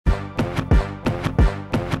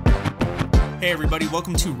Hey everybody,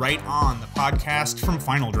 welcome to Right On, the podcast from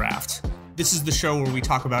Final Draft. This is the show where we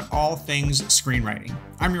talk about all things screenwriting.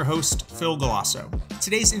 I'm your host, Phil Galasso.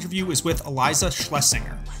 Today's interview is with Iliza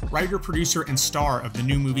Shlesinger, writer, producer, and star of the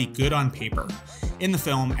new movie Good on Paper. In the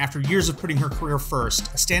film, after years of putting her career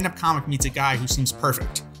first, a stand-up comic meets a guy who seems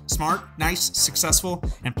perfect. Smart, nice, successful,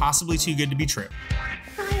 and possibly too good to be true.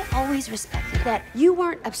 I always respected that you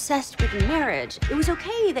weren't obsessed with marriage. It was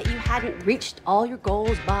okay that you hadn't reached all your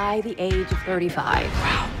goals by the age of 35.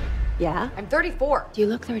 Wow. Yeah? I'm 34. Do you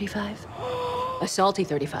look 35? A salty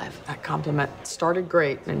 35. That compliment started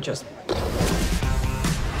great and just...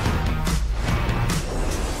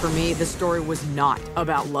 For me, the story was not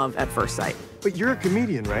about love at first sight. But you're a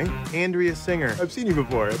comedian, right? Andrea Singer. I've seen you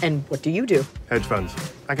before. And what do you do? Hedge funds.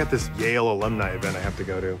 I got this Yale alumni event I have to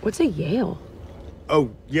go to. What's a Yale? Oh,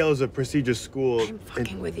 Yale is a prestigious school. I'm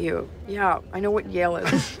fucking with you. Yeah, I know what Yale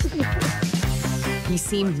is. He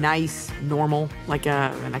seemed nice, normal, like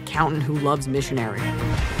an accountant who loves missionary.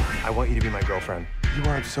 I want you to be my girlfriend. You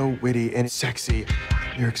are so witty and sexy.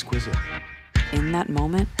 You're exquisite. In that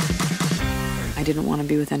moment, I didn't want to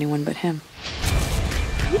be with anyone but him.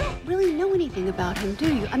 You don't really know anything about him,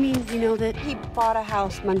 do you? I mean, you know that he bought a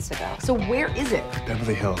house months ago. So where is it?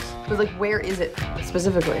 Beverly Hills. I was like, where is it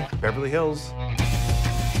specifically? Beverly Hills.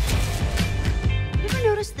 You ever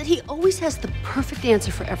notice that he always has the perfect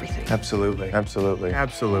answer for everything? Absolutely. Absolutely.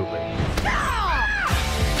 Absolutely.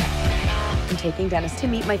 I'm taking Dennis to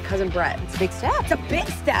meet my cousin Brett. It's a big step. It's a big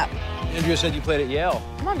step. Andrea said you played at Yale.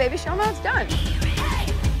 Come on, baby, show him how it's done.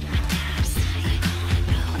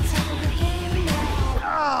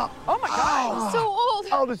 Oh my God, I'm so old.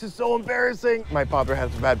 Oh, this is so embarrassing. My father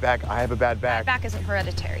has a bad back. I have a bad back. Back isn't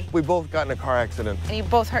hereditary. We both got in a car accident. And you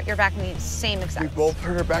both hurt your back in the same We exact. both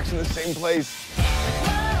hurt our backs in the same place.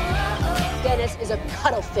 Dennis is a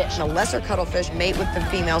cuttlefish. A lesser cuttlefish mate with the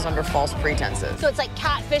females under false pretenses. So it's like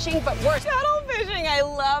catfishing, but worse. Cuttlefishing, I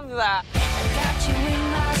love that.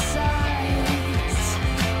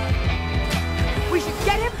 We should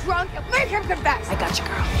get him drunk and make him confess. I got you,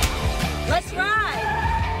 girl. Let's ride.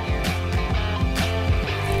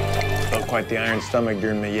 Felt quite the iron stomach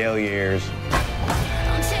during my Yale years.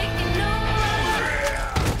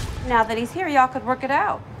 Now that he's here, y'all could work it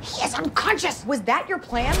out. He is unconscious. Was that your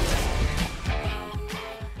plan?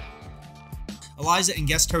 Iliza and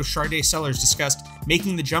guest host Sharday Sellers discussed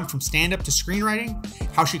making the jump from stand-up to screenwriting,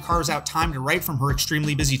 how she carves out time to write from her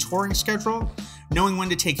extremely busy touring schedule, knowing when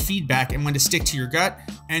to take feedback and when to stick to your gut,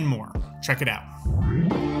 and more. Check it out.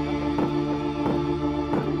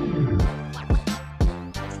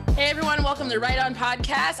 Hey everyone, welcome to Right On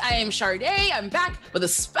Podcast. I am Sharday. I'm back with a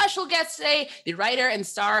special guest today, the writer and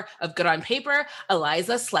star of Good on Paper,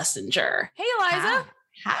 Iliza Shlesinger. Hey Iliza.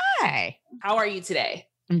 Hi. How are you today?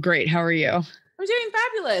 I'm great. How are you? I'm doing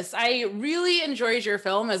fabulous. I really enjoyed your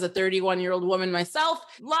film as a 31-year-old woman myself.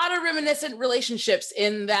 A lot of reminiscent relationships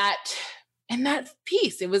in that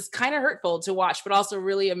piece. It was kind of hurtful to watch, but also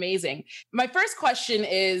really amazing. My first question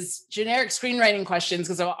is generic screenwriting questions,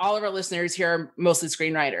 because all of our listeners here are mostly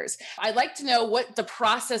screenwriters. I'd like to know what the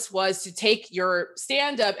process was to take your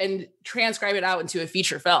stand-up and transcribe it out into a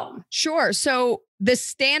feature film. Sure. So the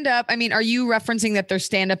stand-up, I mean, are you referencing that there's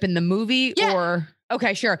stand-up in the movie? Yeah. Or?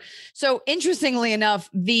 Okay, sure. So interestingly enough,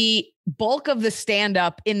 the bulk of the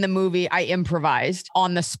stand-up in the movie, I improvised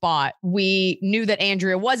on the spot. We knew that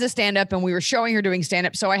Andrea was a stand-up and we were showing her doing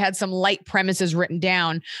stand-up. So I had some light premises written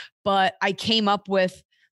down, but I came up with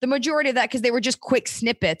the majority of that because they were just quick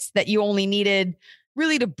snippets that you only needed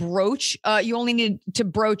really to broach. You only needed to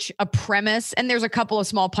broach a premise, and there's a couple of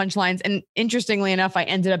small punchlines. And interestingly enough, I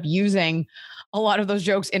ended up using a lot of those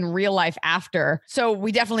jokes in real life after. So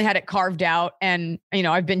we definitely had it carved out. And, you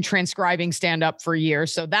know, I've been transcribing stand-up for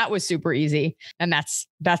years. So that was super easy. And that's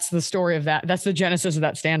the story of that. That's the genesis of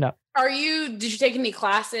that stand-up. Did you take any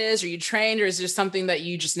classes? Are you trained, or is there something that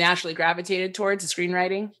you just naturally gravitated towards,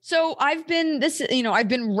 screenwriting? So I've been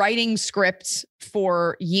writing scripts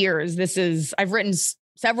for years. I've written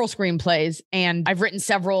several screenplays and I've written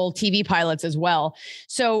several TV pilots as well.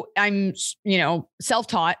 So I'm,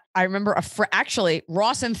 self-taught. I remember actually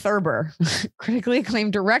Rawson Thurber, critically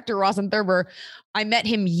acclaimed director Rawson Thurber. I met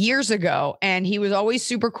him years ago and he was always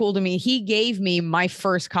super cool to me. He gave me my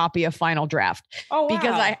first copy of Final Draft. Oh, wow.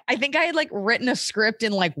 Because I think I had written a script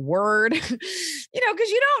in Word, because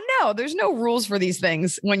you don't know. There's no rules for these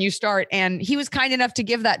things when you start. And he was kind enough to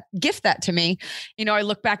gift that to me. I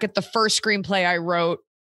look back at the first screenplay I wrote,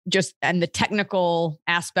 and the technical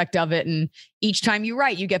aspect of it. And each time you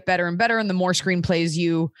write, you get better and better. And the more screenplays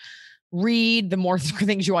you read, the more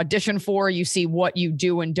things you audition for, you see what you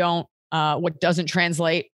do and don't, what doesn't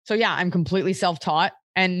translate. So yeah, I'm completely self-taught.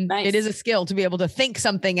 And Nice. it is a skill to be able to think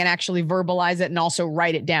something and actually verbalize it and also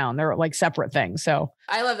write it down. They're like separate things. So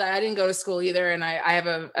I love that. I didn't go to school either. And I have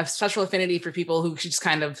a special affinity for people who just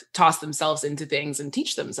kind of toss themselves into things and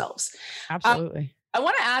teach themselves. absolutely. I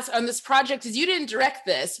want to ask on this project, because you didn't direct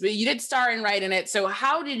this, but you did star and write in it. So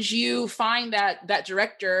how did you find that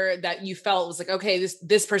director that you felt was like, okay,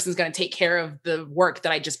 this person's going to take care of the work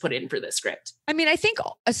that I just put in for this script? I mean, I think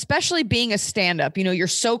especially being a stand-up, you're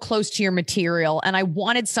so close to your material, and I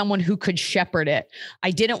wanted someone who could shepherd it.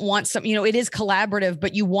 I didn't want it is collaborative,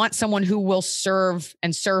 but you want someone who will serve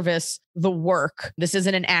and service the work. This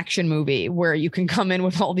isn't an action movie where you can come in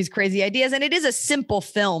with all these crazy ideas. And it is a simple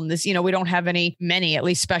film. This, we don't have many, at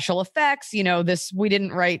least special effects. We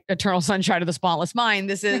didn't write Eternal Sunshine of the Spotless Mind.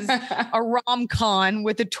 This is a rom-com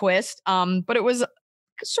with a twist. But it was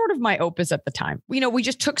sort of my opus at the time. We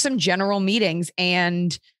just took some general meetings,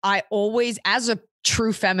 and I always, as a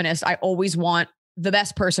true feminist, I always want the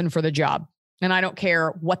best person for the job. And I don't care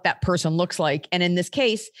what that person looks like. And in this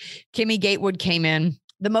case, Kimmy Gatewood came in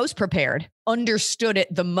the most prepared, understood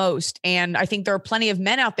it the most. And I think there are plenty of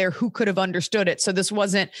men out there who could have understood it. So this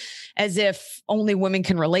wasn't as if only women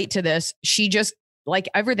can relate to this. She just, like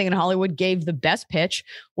everything in Hollywood, gave the best pitch,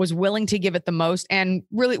 was willing to give it the most. And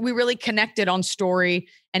we really connected on story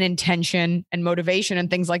and intention and motivation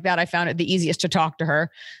and things like that. I found it the easiest to talk to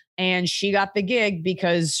her. And she got the gig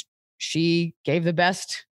because she gave the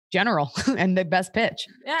best general and the best pitch.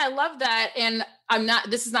 Yeah, I love that. And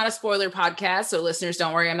this is not a spoiler podcast, so listeners,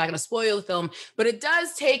 don't worry, I'm not going to spoil the film, but it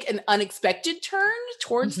does take an unexpected turn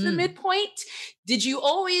towards the midpoint. Did you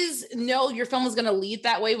always know your film was going to lead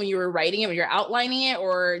that way when you were writing it, when you're outlining it,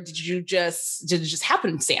 or did it just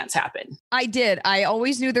happenstance happen? I did. I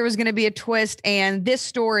always knew there was going to be a twist. And this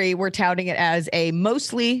story, we're touting it as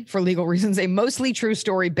for legal reasons, a mostly true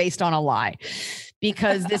story based on a lie.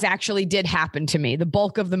 Because this actually did happen to me. The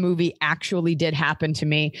bulk of the movie actually did happen to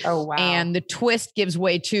me. Oh, wow. And the twist gives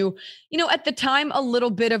way to, at the time, a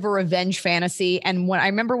little bit of a revenge fantasy. And when I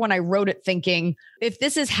remember when I wrote it thinking, if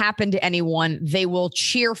this has happened to anyone, they will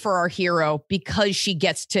cheer for our hero because she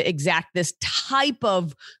gets to exact this type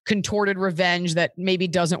of contorted revenge that maybe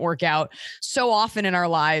doesn't work out. So often in our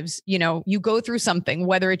lives, you go through something,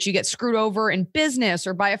 whether it's you get screwed over in business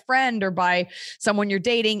or by a friend or by someone you're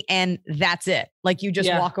dating, and that's it. Like you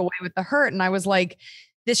just walk away with the hurt. And I was like,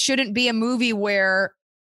 this shouldn't be a movie where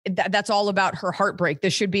that's all about her heartbreak.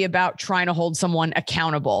 This should be about trying to hold someone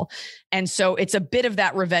accountable. And so it's a bit of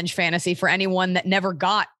that revenge fantasy for anyone that never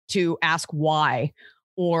got to ask why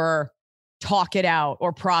or talk it out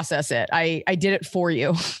or process it. I did it for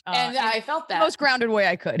you. And I felt that. The most grounded way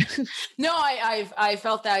I could. No, I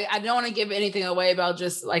felt that. I don't want to give anything away about,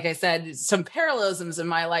 just like I said, some parallelisms in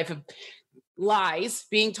my life of lies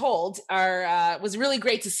being told was really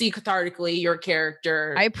great to see cathartically your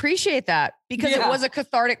character. I appreciate that because it was a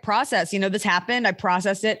cathartic process. This happened. I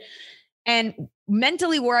processed it. And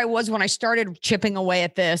mentally where I was when I started chipping away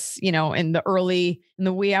at this, in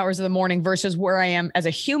the wee hours of the morning versus where I am as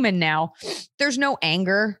a human now, there's no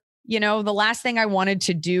anger. The last thing I wanted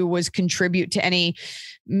to do was contribute to any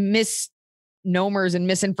misnomers and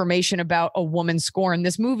misinformation about a woman's scorn.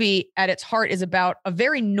 This movie at its heart is about a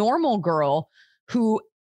very normal girl who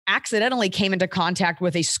accidentally came into contact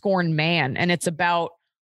with a scorned man. And it's about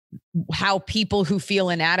how people who feel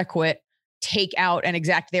inadequate take out and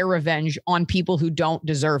exact their revenge on people who don't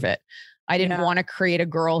deserve it. I didn't want to create a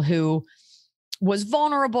girl who was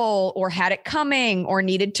vulnerable or had it coming or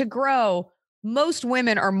needed to grow. Most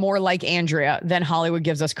women are more like Andrea than Hollywood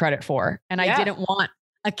gives us credit for. And I didn't want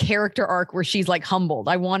a character arc where she's like humbled.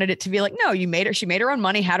 I wanted it to be like, no, she made her own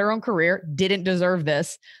money, had her own career, didn't deserve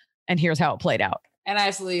this. And here's how it played out. And I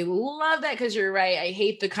absolutely love that because you're right. I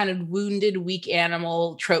hate the kind of wounded, weak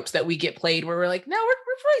animal tropes that we get played where we're like, no, we're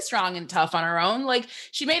pretty strong and tough on our own. Like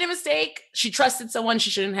she made a mistake. She trusted someone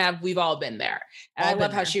she shouldn't have. We've all been there. And I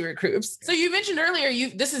love how she recruits. So you mentioned earlier,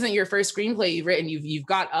 this isn't your first screenplay you've written. You've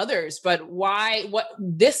got others, but what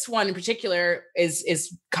this one in particular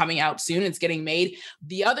is coming out soon. It's getting made.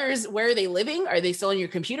 The others, where are they living? Are they still on your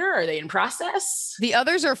computer? Are they in process? The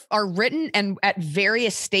others are written and at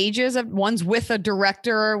various stages. One's with a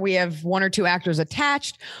director. We have one or two actors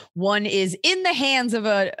attached. One is in the hands of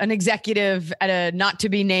an executive at a not to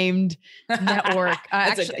be named network.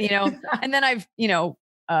 And then I've,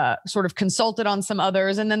 sort of consulted on some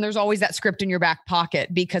others. And then there's always that script in your back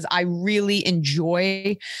pocket because I really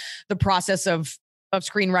enjoy the process of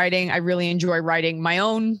screenwriting. I really enjoy writing my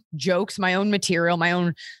own jokes, my own material, my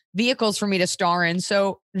own vehicles for me to star in.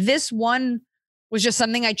 So this one was just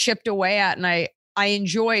something I chipped away at. And I I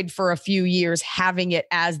enjoyed for a few years having it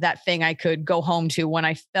as that thing I could go home to when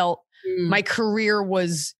I felt my career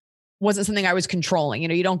wasn't something I was controlling.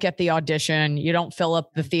 You don't get the audition, you don't fill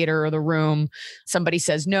up the theater or the room. Somebody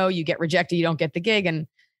says no, you get rejected, you don't get the gig. And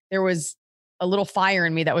there was a little fire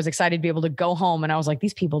in me that was excited to be able to go home. And I was like,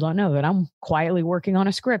 these people don't know that I'm quietly working on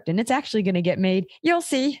a script and it's actually going to get made. You'll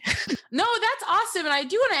see. No, that's awesome. And I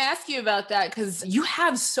do want to ask you about that because you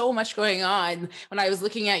have so much going on. When I was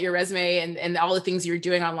looking at your resume and all the things you're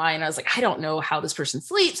doing online, I was like, I don't know how this person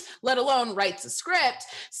sleeps, let alone writes a script.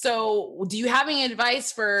 So do you have any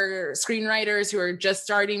advice for screenwriters who are just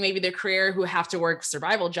starting maybe their career, who have to work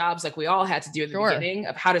survival jobs like we all had to do at the beginning,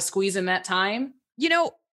 of how to squeeze in that time?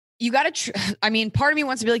 You got to, part of me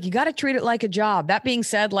wants to be like, you got to treat it like a job. That being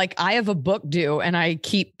said, like I have a book due and I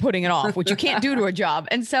keep putting it off, which you can't do to a job.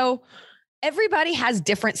 And so everybody has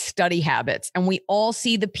different study habits and we all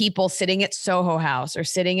see the people sitting at Soho House or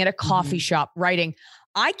sitting at a coffee shop writing.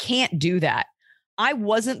 I can't do that. I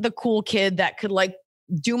wasn't the cool kid that could like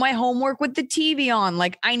do my homework with the TV on.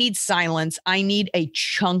 Like I need silence. I need a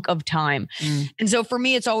chunk of time. And so for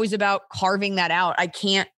me, it's always about carving that out. I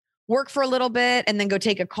can't work for a little bit and then go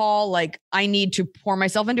take a call. Like I need to pour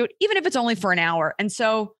myself into it, even if it's only for an hour. And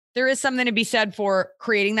so there is something to be said for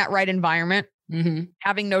creating that right environment,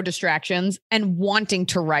 having no distractions and wanting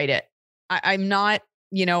to write it. I'm not,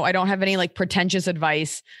 I don't have any like pretentious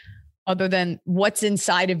advice other than what's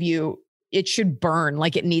inside of you. It should burn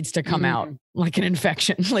like it needs to come out like an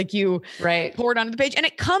infection, like you pour it onto the page and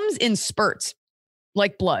it comes in spurts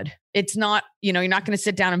like blood. It's not, you're not going to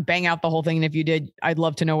sit down and bang out the whole thing. And if you did, I'd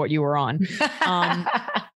love to know what you were on.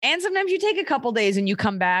 And sometimes you take a couple days and you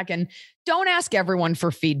come back and don't ask everyone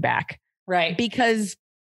for feedback. Right. Because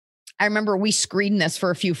I remember we screened this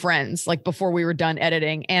for a few friends, like before we were done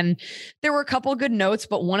editing. And there were a couple of good notes,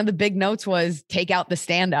 but one of the big notes was take out the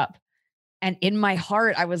stand-up. And in my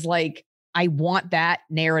heart, I was like, I want that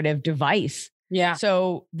narrative device. Yeah.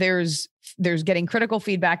 So there's getting critical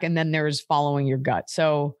feedback and then there's following your gut.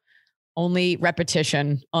 So only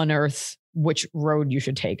repetition unearths which road you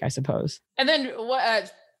should take, I suppose. And then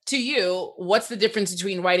to you, what's the difference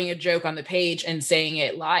between writing a joke on the page and saying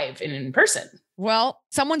it live and in person? Well,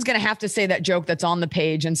 someone's going to have to say that joke that's on the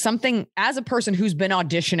page, and something as a person who's been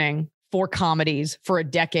auditioning for comedies for a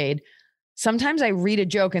decade, sometimes I read a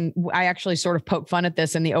joke and I actually sort of poke fun at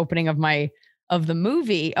this in the opening of the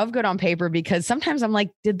movie of Good on Paper, because sometimes I'm like,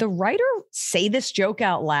 did the writer say this joke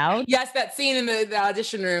out loud? Yes, that scene in the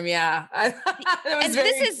audition room. Yeah. And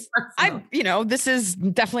this is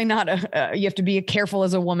definitely not you have to be careful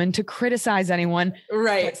as a woman to criticize anyone.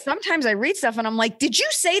 Right. But sometimes I read stuff and I'm like, did you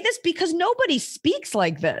say this? Because nobody speaks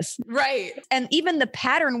like this. Right. And even the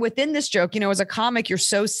pattern within this joke, as a comic, you're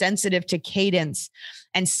so sensitive to cadence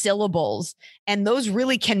and syllables. And those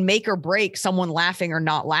really can make or break someone laughing or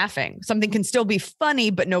not laughing. Something can still be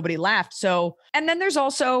funny, but nobody laughed. So, and then there's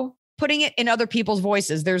also putting it in other people's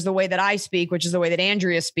voices. There's the way that I speak, which is the way that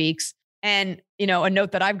Andrea speaks. And, a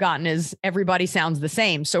note that I've gotten is everybody sounds the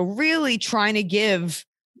same. So really trying to give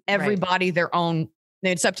everybody their own,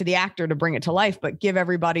 it's up to the actor to bring it to life, but give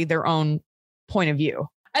everybody their own point of view.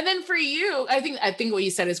 And then for you, I think what you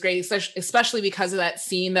said is great, especially because of that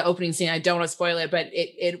scene, the opening scene. I don't want to spoil it, but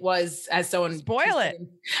it was, as someone spoil it.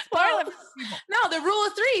 No, the rule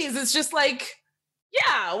of threes. It's just like,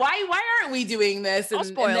 yeah, why aren't we doing this? I'll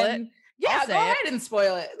spoil it. Yeah, go ahead and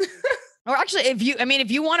spoil it. Or actually,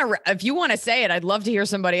 if you want to say it, I'd love to hear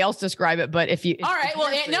somebody else describe it. But all right,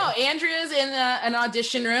 well, Andrea's in an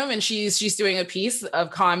audition room and she's doing a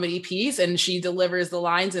comedy piece, and she delivers the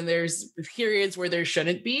lines, and there's periods where there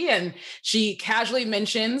shouldn't be, and she casually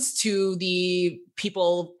mentions to the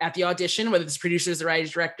people at the audition, whether it's producers, the writer,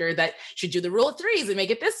 director, that should do the rule of threes and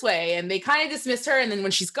make it this way, and they kind of dismiss her, and then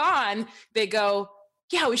when she's gone, they go,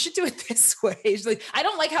 "Yeah, we should do it this way." She's like, I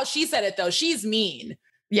don't like how she said it though. She's mean.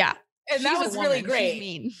 Yeah. And that was really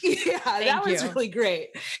great. Yeah, that was really great.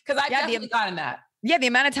 Because I've definitely gotten that. Yeah, the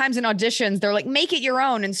amount of times in auditions, they're like, make it your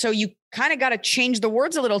own. And so you kind of got to change the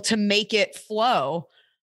words a little to make it flow.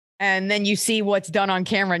 And then you see what's done on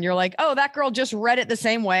camera and you're like, oh, that girl just read it the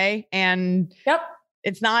same way. And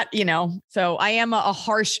it's not, so I am a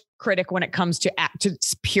harsh critic when it comes to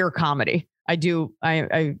pure comedy.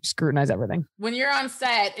 I scrutinize everything. When you're on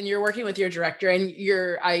set and you're working with your director and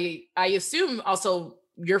I assume also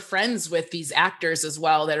you're friends with these actors as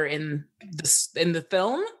well that are in the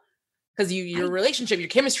film, because your relationship, your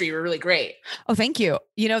chemistry were really great. Oh, thank you.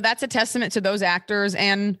 That's a testament to those actors.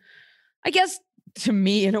 And I guess to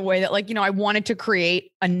me in a way that I wanted to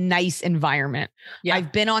create a nice environment. Yeah.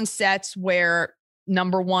 I've been on sets where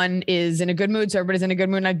number one is in a good mood. So everybody's in a good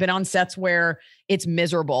mood. And I've been on sets where it's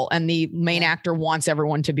miserable and the main actor wants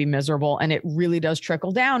everyone to be miserable, and it really does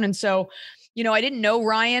trickle down. And so, I didn't know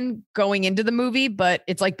Ryan going into the movie, but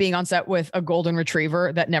it's like being on set with a golden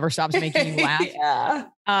retriever that never stops making you laugh.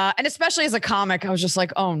 Yeah. And especially as a comic, I was just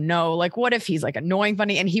like, oh no, like what if he's like annoying,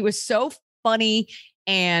 funny? And he was so funny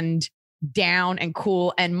and down and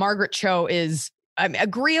cool. And Margaret Cho is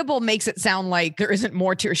agreeable, makes it sound like there isn't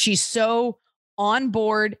more to her. She's so on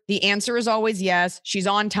board. The answer is always yes. She's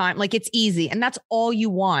on time. Like it's easy. And that's all you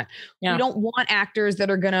want. Yeah. We don't want actors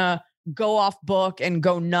that are going to go off book and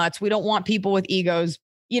go nuts. We don't want people with egos.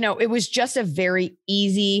 It was just a very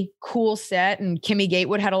easy, cool set. And Kimmy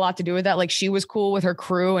Gatewood had a lot to do with that. Like she was cool with her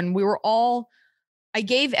crew, and we were all, I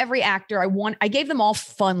gave every actor I gave them all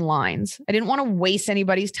fun lines. I didn't want to waste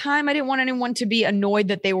anybody's time. I didn't want anyone to be annoyed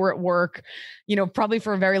that they were at work, probably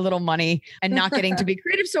for very little money and not getting to be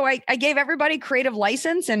creative. So I gave everybody creative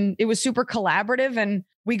license, and it was super collaborative, and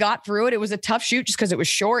we got through it. It was a tough shoot just because it was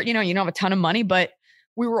short. You don't have a ton of money, but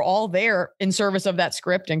we were all there in service of that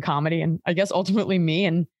script and comedy. And I guess ultimately me,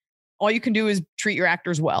 and all you can do is treat your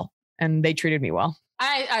actors well. And they treated me well.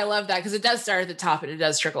 I love that, because it does start at the top and it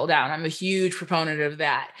does trickle down. I'm a huge proponent of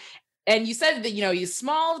that. And you said that, you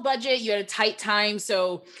small budget, you had a tight time.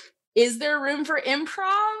 So is there room for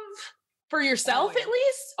improv for yourself at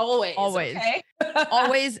least? Always. Okay.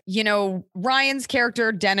 Always. Ryan's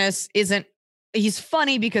character, Dennis, he's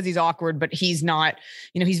funny because he's awkward, but he's not,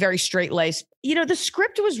 he's very straight laced. The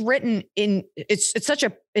script was written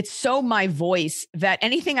it's so my voice that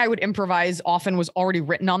anything I would improvise often was already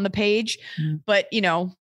written on the page. But,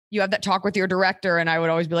 you have that talk with your director, and I would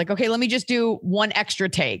always be like, okay, let me just do one extra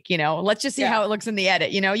take, let's just see how it looks in the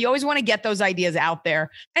edit. You always want to get those ideas out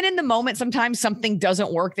there. And in the moment, sometimes something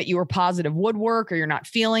doesn't work that you were positive would work, or you're not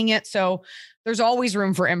feeling it. So there's always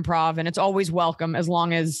room for improv, and it's always welcome as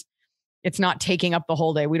long as it's not taking up the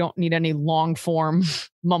whole day. We don't need any long form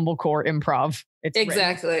mumblecore improv. It's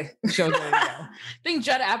exactly. I think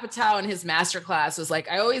Judd Apatow in his masterclass was like,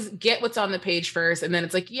 I always get what's on the page first. And then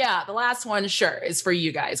it's like, yeah, the last one, sure, is for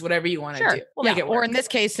you guys, whatever you want to do. We'll make it work. Or in this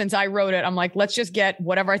case, since I wrote it, I'm like, let's just get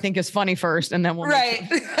whatever I think is funny first. And then we'll then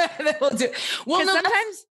we'll do. Well,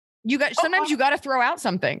 sometimes you got to throw out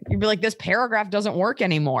something. You'd be like, this paragraph doesn't work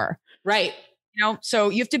anymore. Right. So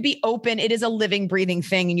you have to be open. It is a living, breathing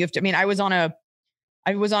thing. And you have to, I was on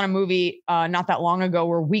a movie not that long ago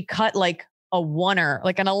where we cut like a oneer,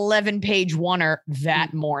 like an 11-page oneer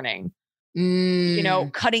that morning,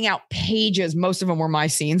 cutting out pages. Most of them were my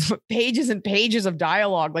scenes, but pages and pages of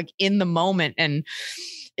dialogue, like in the moment. And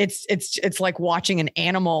it's like watching an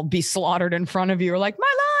animal be slaughtered in front of you, or like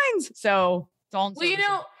my lines. So it's all.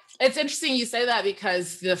 Well, it's interesting you say that,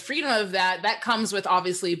 because the freedom of that comes with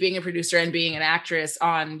obviously being a producer and being an actress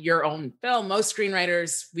on your own film. Most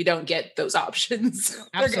screenwriters, we don't get those options.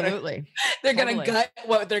 Absolutely. They're going to gut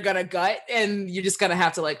what they're going to gut, and you're just going to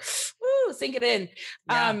have to like, sink it in.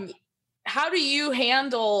 Yeah. How do you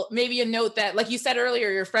handle maybe a note that, like you said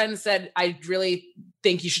earlier, your friend said, I really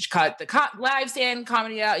think you should cut the live stand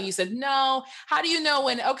comedy out. And you said, no. How do you know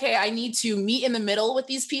when, okay, I need to meet in the middle with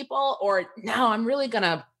these people, or no, I'm really going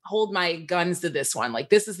to hold my guns to this one. Like,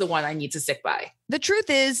 this is the one I need to stick by. The truth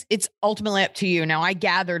is, it's ultimately up to you. Now, I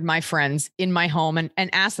gathered my friends in my home and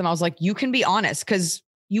asked them, I was like, you can be honest, because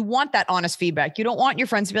you want that honest feedback. You don't want your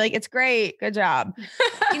friends to be like, it's great, good job.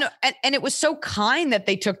 And it was so kind that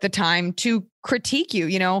they took the time to critique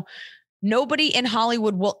you. Nobody in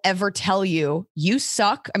Hollywood will ever tell you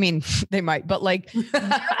suck. I mean, they might, but like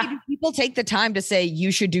people take the time to say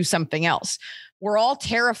you should do something else. We're all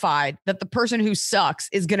terrified that the person who sucks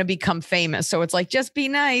is going to become famous. So it's like, just be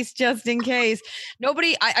nice, just in case.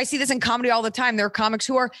 I see this in comedy all the time. There are comics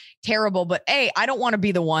who are terrible, but I don't want to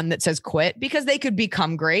be the one that says quit, because they could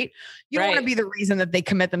become great. You don't want to be the reason that they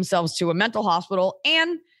commit themselves to a mental hospital.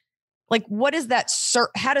 And like, what is that?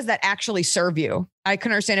 How does that actually serve you? I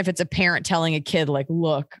can understand if it's a parent telling a kid like,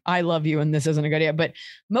 look, I love you and this isn't a good idea, but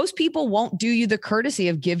most people won't do you the courtesy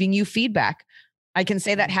of giving you feedback. I can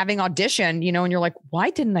say that having auditioned, and you're like, why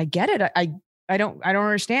didn't I get it? I don't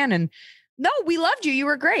understand. And no, we loved you. You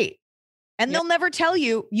were great. And they'll never tell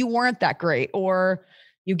you weren't that great, or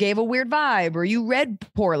you gave a weird vibe, or you read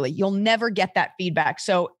poorly. You'll never get that feedback.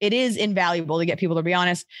 So it is invaluable to get people to be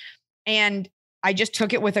honest. And I just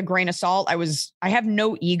took it with a grain of salt. I have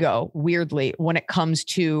no ego, weirdly, when it comes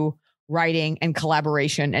to writing and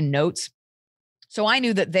collaboration and notes. So I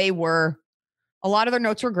knew that a lot of their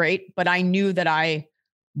notes were great, but I knew that I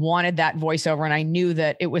wanted that voiceover, and I knew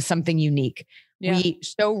that it was something unique. Yeah. We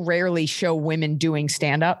so rarely show women doing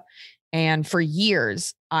stand-up. And for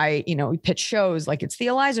years, we pitch shows like it's the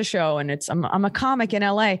Iliza show and I'm a comic in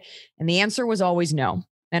LA. And the answer was always no.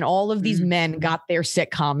 And all of these men got their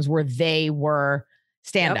sitcoms where they were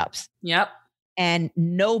stand-ups. Yep. And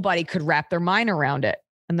nobody could wrap their mind around it.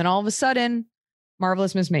 And then all of a sudden,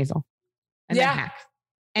 Marvelous Miss Maisel. And then Hacks.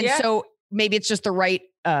 And so maybe it's just the right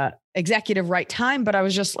executive right time, but I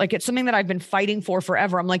was just like, it's something that I've been fighting for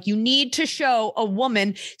forever. I'm like, you need to show a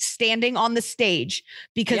woman standing on the stage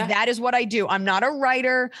because that is what I do. I'm not a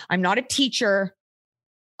writer. I'm not a teacher.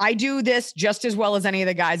 I do this just as well as any of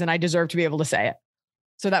the guys, and I deserve to be able to say it.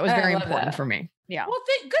 So that was very important for me. Yeah. Well,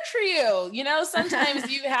 good for you. You know,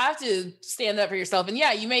 sometimes you have to stand up for yourself, and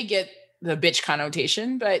you may get the bitch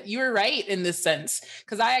connotation, but you were right in this sense.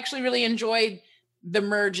 Cause I actually really enjoyed the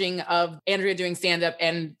merging of Andrea doing stand-up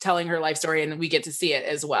and telling her life story, and we get to see it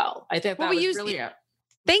as well. I think that was brilliant.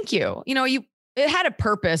 Thank you. It had a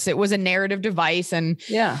purpose. It was a narrative device, and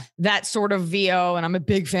that sort of VO. And I'm a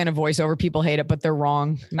big fan of voiceover. People hate it, but they're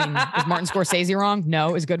wrong. I mean, is Martin Scorsese wrong?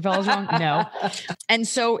 No. Is Goodfellas wrong? No. And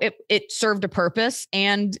so it served a purpose,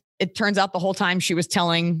 and it turns out the whole time she was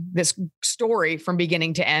telling this story from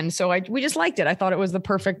beginning to end. So we just liked it. I thought it was the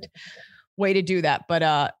perfect way to do that.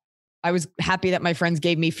 But I was happy that my friends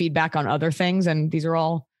gave me feedback on other things. And these are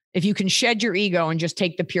all, if you can shed your ego and just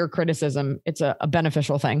take the pure criticism, it's a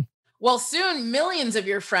beneficial thing. Well, soon millions of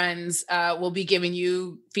your friends will be giving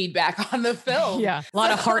you feedback on the film. Yeah. A lot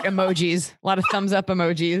of heart emojis, a lot of thumbs up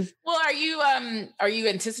emojis. Well, are you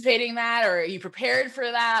anticipating that, or are you prepared for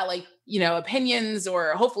that? Like, opinions,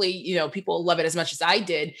 or hopefully, people love it as much as I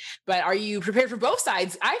did, but are you prepared for both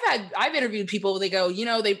sides? I've interviewed people, they go,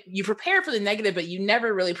 you prepare for the negative, but you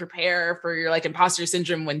never really prepare for your like imposter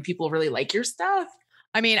syndrome when people really like your stuff.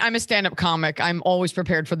 I mean, I'm a stand-up comic. I'm always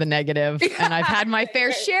prepared for the negative, and I've had my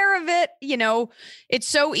fair share of it. It's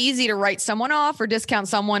so easy to write someone off or discount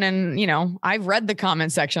someone. And, I've read the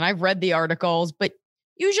comment section, I've read the articles, but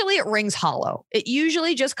usually it rings hollow. It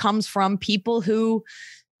usually just comes from people who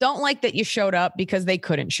don't like that you showed up because they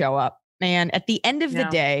couldn't show up. And at the end of the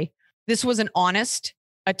day, this was an honest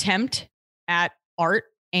attempt at art,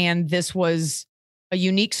 and this was a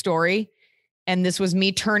unique story. And this was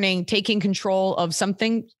me taking control of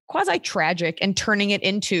something quasi tragic and turning it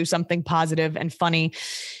into something positive and funny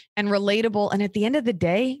and relatable. And at the end of the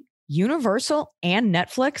day, Universal and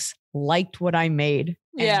Netflix liked what I made.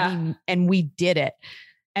 And we did it.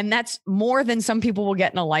 And that's more than some people will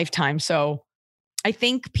get in a lifetime. So I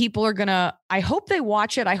think people are I hope they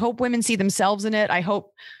watch it. I hope women see themselves in it. I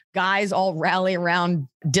hope guys all rally around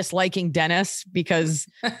disliking Dennis because,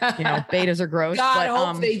 betas are gross. God, I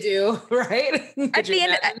hope they do, right? At the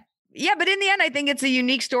end, but in the end, I think it's a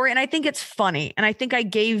unique story, and I think it's funny. And I think I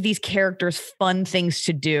gave these characters fun things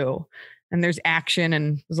to do. And there's action,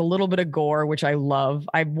 and there's a little bit of gore, which I love.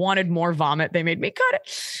 I wanted more vomit. They made me cut it.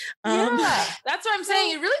 That's what I'm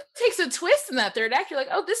saying. It really takes a twist in that third act. You're like,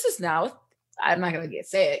 oh, this is now. I'm not going to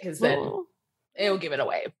say it because then it'll give it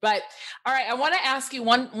away. But all right, I want to ask you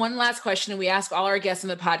one last question. And we ask all our guests in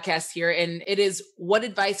the podcast here. And it is, what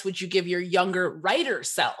advice would you give your younger writer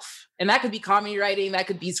self? And that could be comedy writing. That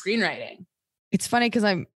could be screenwriting. It's funny because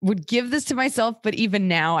I would give this to myself, but even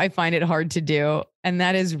now I find it hard to do. And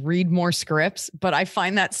that is read more scripts. But I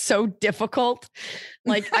find that so difficult.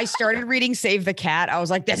 Like I started reading Save the Cat. I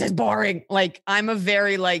was like, this is boring. Like I'm a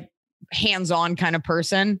very hands-on kind of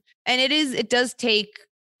person. And it does take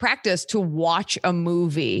practice to watch a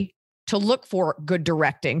movie, to look for good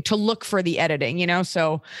directing, to look for the editing,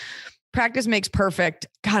 so practice makes perfect.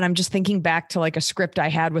 God, I'm just thinking back to a script I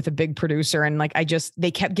had with a big producer, and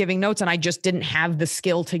they kept giving notes and I just didn't have the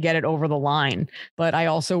skill to get it over the line. But I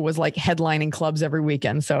also was headlining clubs every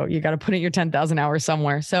weekend. So you got to put in your 10,000 hours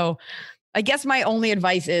somewhere. So I guess my only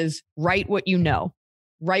advice is write what you know.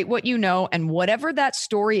 Write what you know, and whatever that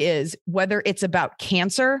story is, whether it's about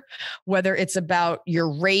cancer, whether it's about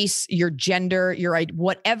your race, your gender,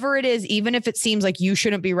 whatever it is, even if it seems like you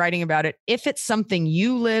shouldn't be writing about it, if it's something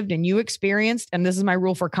you lived and you experienced, and this is my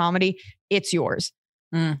rule for comedy, it's yours.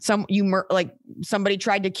 Somebody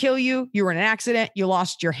tried to kill you, you were in an accident, you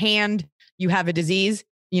lost your hand, you have a disease,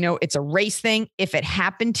 it's a race thing. If it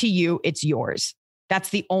happened to you, it's yours. That's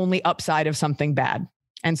the only upside of something bad.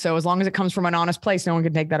 And so as long as it comes from an honest place, no one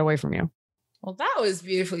can take that away from you. Well, that was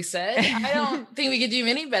beautifully said. I don't think we could do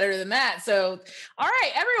any better than that. So, all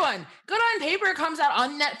right, everyone, Good on Paper comes out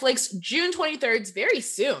on Netflix June 23rd. It's very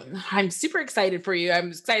soon. I'm super excited for you. I'm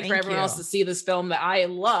excited for everyone else to see this film that I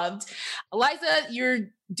loved. Iliza, you're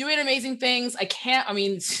doing amazing things. I can't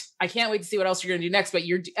wait to see what else you're going to do next, but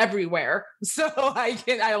you're everywhere. So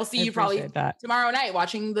I will see you probably tomorrow night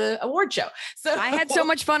watching the award show. So I had so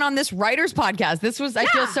much fun on this writers podcast. This was, I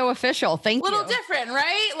feel so official. Thank you. A little different,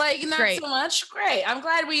 right? Like not so much. Great. I'm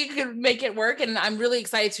glad we could make it work. And I'm really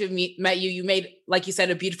excited to have met you. You made, like you said,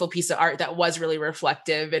 a beautiful piece of art that was really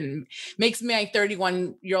reflective and makes my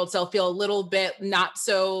 31-year-old self feel a little bit not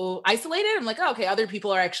so isolated. I'm like, oh, okay, other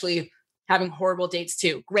people are actually having horrible dates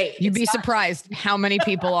too. Great. You'd be surprised how many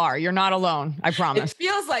people are. You're not alone. I promise. It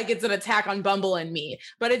feels like it's an attack on Bumble and me,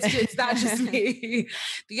 but it's not just me.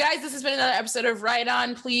 You guys, this has been another episode of Right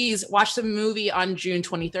On. Please watch the movie on June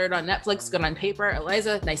 23rd on Netflix. Good on Paper.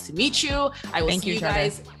 Iliza, nice to meet you. I will see you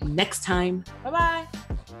guys next time. Bye-bye.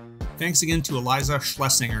 Thanks again to Iliza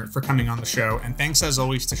Shlesinger for coming on the show, and thanks as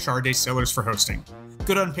always to Sharday Sailors for hosting.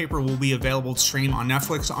 Good on Paper will be available to stream on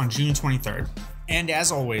Netflix on June 23rd. And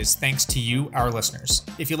as always, thanks to you, our listeners.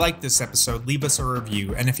 If you liked this episode, leave us a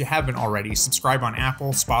review, and if you haven't already, subscribe on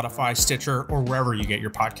Apple, Spotify, Stitcher, or wherever you get your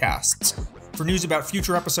podcasts. For news about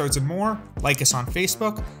future episodes and more, like us on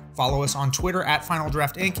Facebook, follow us on Twitter at Final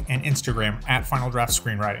Draft Inc. and Instagram at Final Draft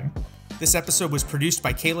Screenwriting. This episode was produced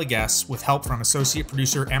by Kayla Guess with help from associate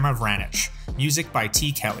producer Emma Vranich. Music by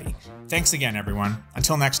T. Kelly. Thanks again, everyone.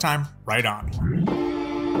 Until next time, right on.